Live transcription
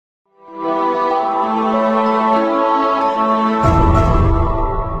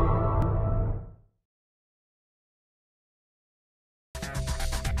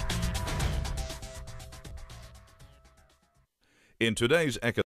In today's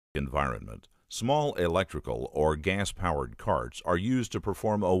economic environment, small electrical or gas-powered carts are used to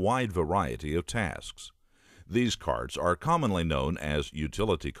perform a wide variety of tasks. These carts are commonly known as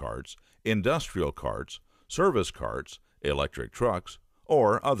utility carts, industrial carts, service carts, electric trucks,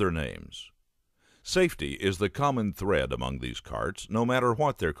 or other names. Safety is the common thread among these carts, no matter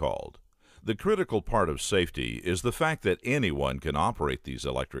what they're called. The critical part of safety is the fact that anyone can operate these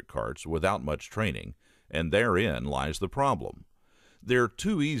electric carts without much training, and therein lies the problem. They're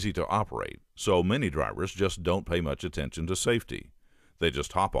too easy to operate, so many drivers just don't pay much attention to safety. They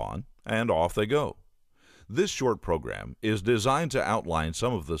just hop on, and off they go. This short program is designed to outline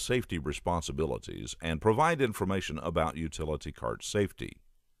some of the safety responsibilities and provide information about utility cart safety.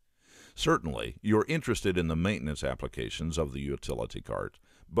 Certainly, you're interested in the maintenance applications of the utility cart,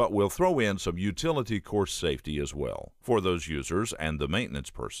 but we'll throw in some utility course safety as well for those users and the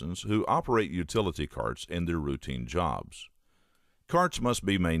maintenance persons who operate utility carts in their routine jobs. Carts must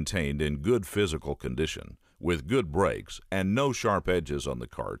be maintained in good physical condition, with good brakes and no sharp edges on the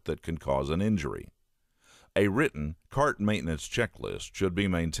cart that can cause an injury. A written cart maintenance checklist should be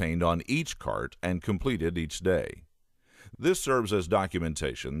maintained on each cart and completed each day. This serves as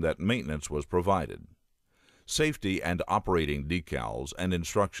documentation that maintenance was provided. Safety and operating decals and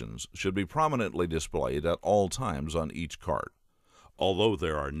instructions should be prominently displayed at all times on each cart. Although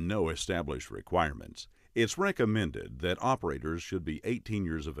there are no established requirements, it's recommended that operators should be 18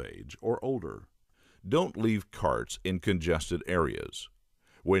 years of age or older. Don't leave carts in congested areas.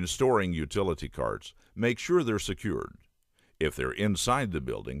 When storing utility carts, make sure they're secured. If they're inside the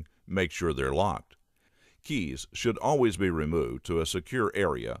building, make sure they're locked. Keys should always be removed to a secure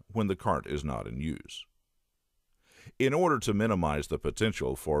area when the cart is not in use. In order to minimize the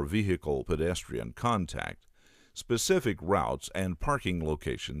potential for vehicle-pedestrian contact, specific routes and parking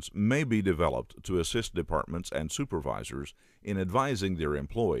locations may be developed to assist departments and supervisors in advising their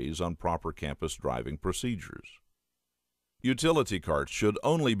employees on proper campus driving procedures. Utility carts should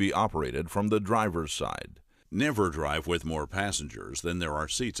only be operated from the driver's side. Never drive with more passengers than there are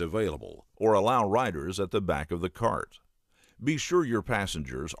seats available, or allow riders at the back of the cart. Be sure your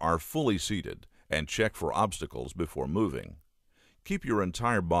passengers are fully seated and check for obstacles before moving. Keep your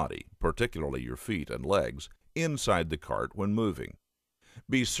entire body, particularly your feet and legs, inside the cart when moving.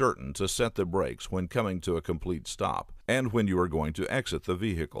 Be certain to set the brakes when coming to a complete stop and when you are going to exit the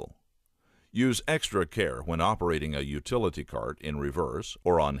vehicle. Use extra care when operating a utility cart in reverse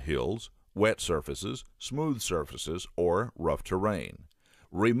or on hills, wet surfaces, smooth surfaces, or rough terrain.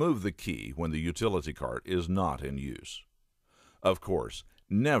 Remove the key when the utility cart is not in use. Of course,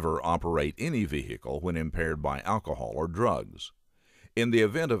 never operate any vehicle when impaired by alcohol or drugs. In the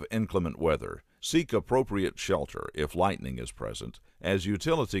event of inclement weather, seek appropriate shelter if lightning is present, as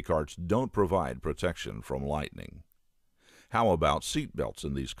utility carts don't provide protection from lightning. How about seat belts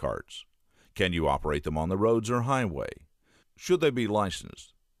in these carts? Can you operate them on the roads or highway? Should they be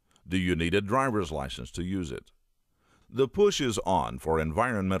licensed? Do you need a driver's license to use it? The push is on for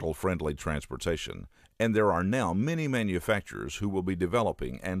environmental-friendly transportation, and there are now many manufacturers who will be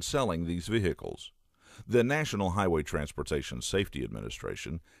developing and selling these vehicles. The National Highway Transportation Safety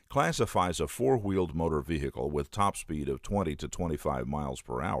Administration classifies a four-wheeled motor vehicle with top speed of 20 to 25 miles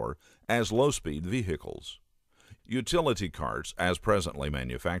per hour as low-speed vehicles. Utility carts, as presently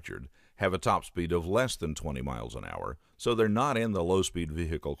manufactured, have a top speed of less than 20 miles an hour, so they're not in the low-speed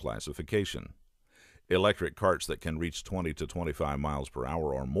vehicle classification. Electric carts that can reach 20 to 25 miles per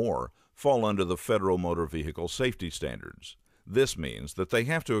hour or more fall under the Federal Motor Vehicle Safety Standards. This means that they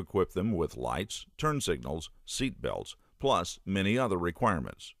have to equip them with lights, turn signals, seat belts, plus many other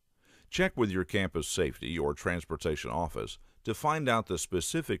requirements. Check with your campus safety or transportation office to find out the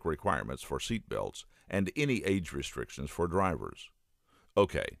specific requirements for seat belts and any age restrictions for drivers.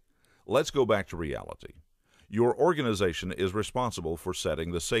 Okay, let's go back to reality. Your organization is responsible for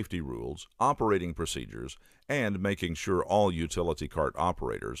setting the safety rules, operating procedures, and making sure all utility cart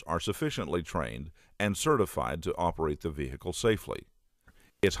operators are sufficiently trained and certified to operate the vehicle safely.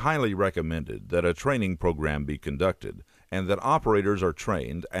 It's highly recommended that a training program be conducted and that operators are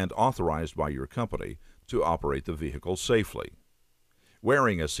trained and authorized by your company to operate the vehicle safely.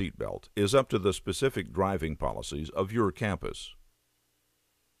 Wearing a seatbelt is up to the specific driving policies of your campus.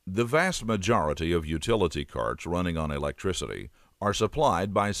 The vast majority of utility carts running on electricity are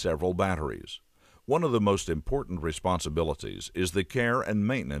supplied by several batteries. One of the most important responsibilities is the care and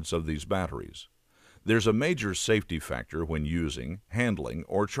maintenance of these batteries. There's a major safety factor when using, handling,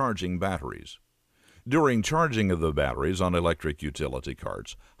 or charging batteries. During charging of the batteries on electric utility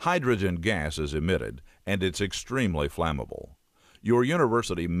carts, hydrogen gas is emitted, and it's extremely flammable. Your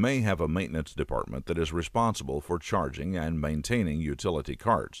university may have a maintenance department that is responsible for charging and maintaining utility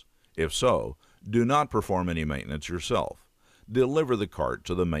carts. If so, do not perform any maintenance yourself. Deliver the cart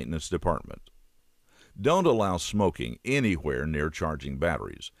to the maintenance department. Don't allow smoking anywhere near charging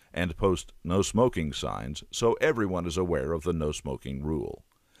batteries, and post no smoking signs so everyone is aware of the no smoking rule.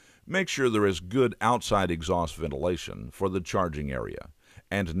 Make sure there is good outside exhaust ventilation for the charging area,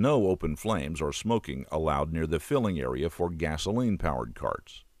 and no open flames or smoking allowed near the filling area for gasoline-powered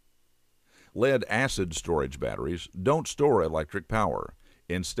carts. Lead-acid storage batteries don't store electric power.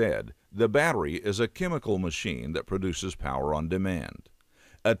 Instead, the battery is a chemical machine that produces power on demand.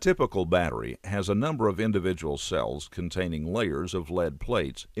 A typical battery has a number of individual cells containing layers of lead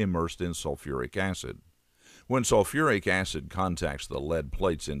plates immersed in sulfuric acid. When sulfuric acid contacts the lead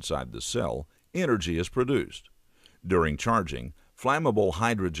plates inside the cell, energy is produced. During charging, flammable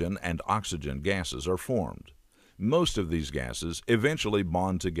hydrogen and oxygen gases are formed. Most of these gases eventually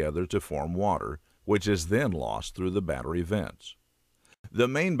bond together to form water, which is then lost through the battery vents. The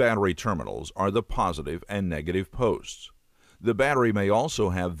main battery terminals are the positive and negative posts. The battery may also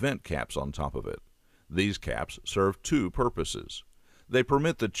have vent caps on top of it. These caps serve two purposes. They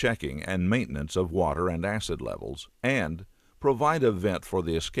permit the checking and maintenance of water and acid levels, and provide a vent for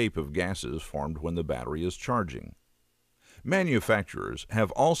the escape of gases formed when the battery is charging. Manufacturers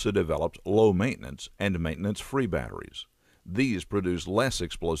have also developed low-maintenance and maintenance-free batteries. These produce less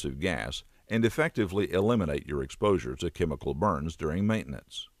explosive gas and effectively eliminate your exposure to chemical burns during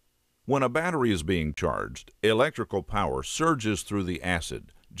maintenance. When a battery is being charged, electrical power surges through the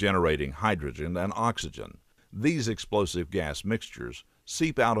acid, generating hydrogen and oxygen. These explosive gas mixtures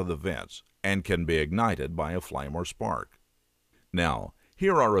seep out of the vents and can be ignited by a flame or spark. Now,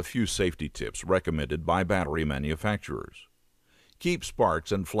 here are a few safety tips recommended by battery manufacturers. Keep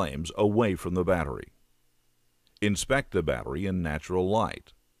sparks and flames away from the battery. Inspect the battery in natural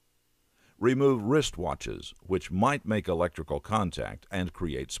light. Remove wristwatches, which might make electrical contact and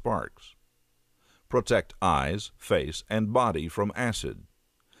create sparks. Protect eyes, face, and body from acid.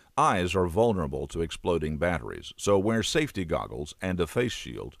 Eyes are vulnerable to exploding batteries, so wear safety goggles and a face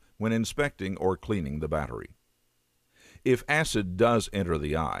shield when inspecting or cleaning the battery. If acid does enter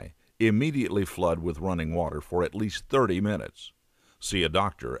the eye, immediately flood with running water for at least 30 minutes. See a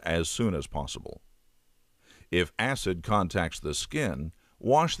doctor as soon as possible. If acid contacts the skin,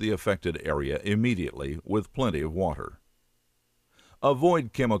 wash the affected area immediately with plenty of water.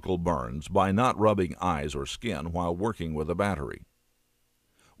 Avoid chemical burns by not rubbing eyes or skin while working with a battery.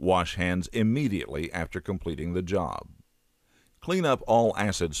 Wash hands immediately after completing the job. Clean up all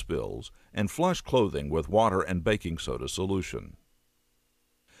acid spills and flush clothing with water and baking soda solution.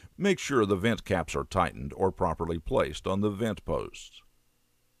 Make sure the vent caps are tightened or properly placed on the vent posts.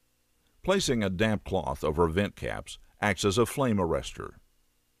 Placing a damp cloth over vent caps acts as a flame arrestor.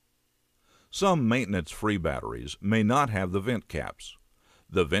 Some maintenance-free batteries may not have the vent caps.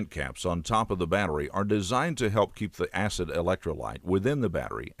 The vent caps on top of the battery are designed to help keep the acid electrolyte within the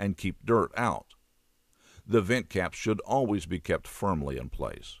battery and keep dirt out. The vent caps should always be kept firmly in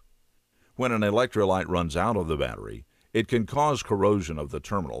place. When an electrolyte runs out of the battery, it can cause corrosion of the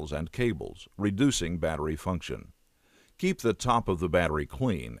terminals and cables, reducing battery function. Keep the top of the battery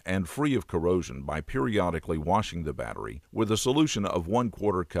clean and free of corrosion by periodically washing the battery with a solution of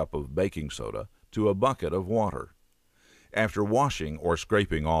 1/4 cup of baking soda to a bucket of water. After washing or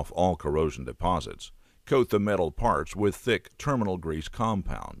scraping off all corrosion deposits, coat the metal parts with thick terminal grease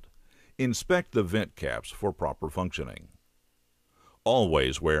compound. Inspect the vent caps for proper functioning.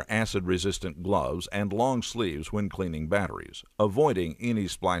 Always wear acid-resistant gloves and long sleeves when cleaning batteries, avoiding any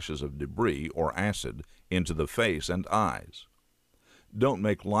splashes of debris or acid into the face and eyes. Don't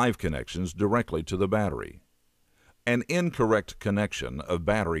make live connections directly to the battery. An incorrect connection of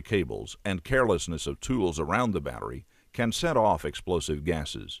battery cables and carelessness of tools around the battery can set off explosive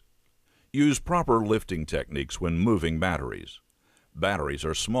gases. Use proper lifting techniques when moving batteries. Batteries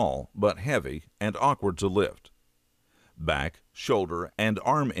are small but heavy and awkward to lift. Back, shoulder, and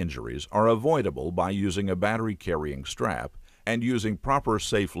arm injuries are avoidable by using a battery-carrying strap and using proper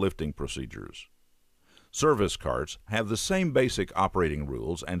safe lifting procedures. Service carts have the same basic operating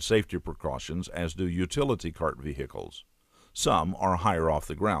rules and safety precautions as do utility cart vehicles. Some are higher off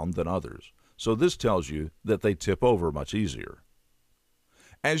the ground than others, so this tells you that they tip over much easier.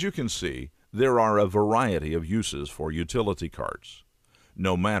 As you can see, there are a variety of uses for utility carts.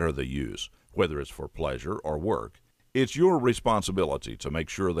 No matter the use, whether it's for pleasure or work, it's your responsibility to make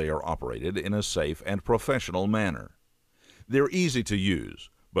sure they are operated in a safe and professional manner. They're easy to use,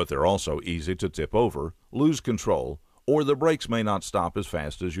 but they're also easy to tip over, lose control, or the brakes may not stop as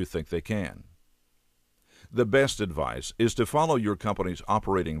fast as you think they can. The best advice is to follow your company's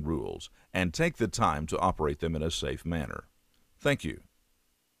operating rules and take the time to operate them in a safe manner. Thank you.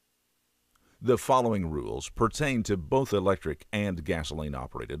 The following rules pertain to both electric and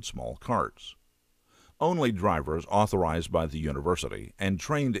gasoline-operated small carts. Only drivers authorized by the university and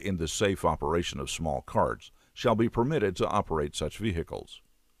trained in the safe operation of small carts shall be permitted to operate such vehicles.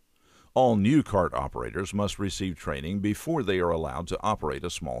 All new cart operators must receive training before they are allowed to operate a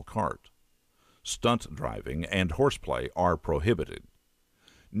small cart. Stunt driving and horseplay are prohibited.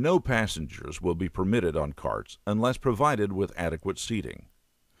 No passengers will be permitted on carts unless provided with adequate seating.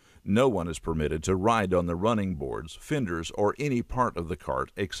 No one is permitted to ride on the running boards, fenders, or any part of the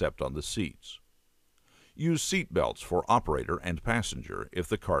cart except on the seats. Use seat belts for operator and passenger if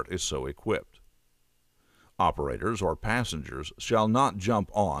the cart is so equipped. Operators or passengers shall not jump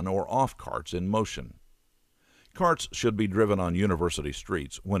on or off carts in motion. Carts should be driven on university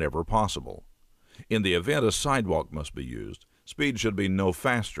streets whenever possible. In the event a sidewalk must be used, speed should be no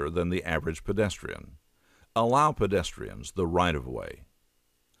faster than the average pedestrian. Allow pedestrians the right-of-way.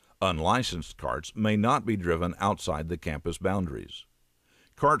 Unlicensed carts may not be driven outside the campus boundaries.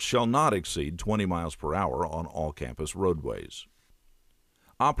 Carts shall not exceed 20 miles per hour on all campus roadways.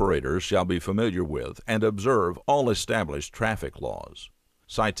 Operators shall be familiar with and observe all established traffic laws.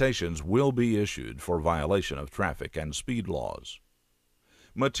 Citations will be issued for violation of traffic and speed laws.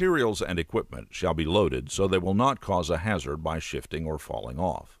 Materials and equipment shall be loaded so they will not cause a hazard by shifting or falling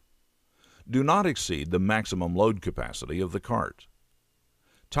off. Do not exceed the maximum load capacity of the cart.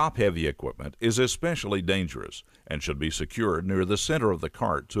 Top-heavy equipment is especially dangerous and should be secured near the center of the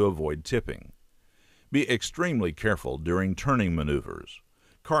cart to avoid tipping. Be extremely careful during turning maneuvers.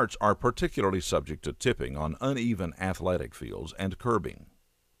 Carts are particularly subject to tipping on uneven athletic fields and curbing.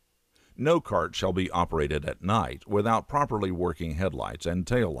 No cart shall be operated at night without properly working headlights and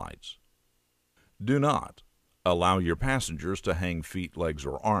taillights. Do not allow your passengers to hang feet, legs,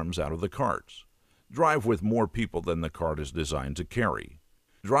 or arms out of the carts. Drive with more people than the cart is designed to carry.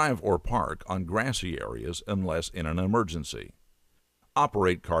 Drive or park on grassy areas unless in an emergency.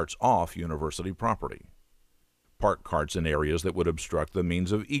 Operate carts off university property. Park carts in areas that would obstruct the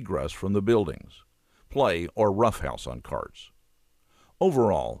means of egress from the buildings. Play or roughhouse on carts.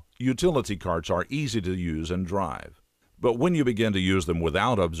 Overall, utility carts are easy to use and drive, but when you begin to use them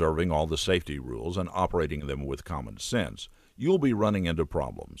without observing all the safety rules and operating them with common sense, you'll be running into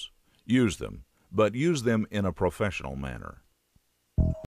problems. Use them, but use them in a professional manner.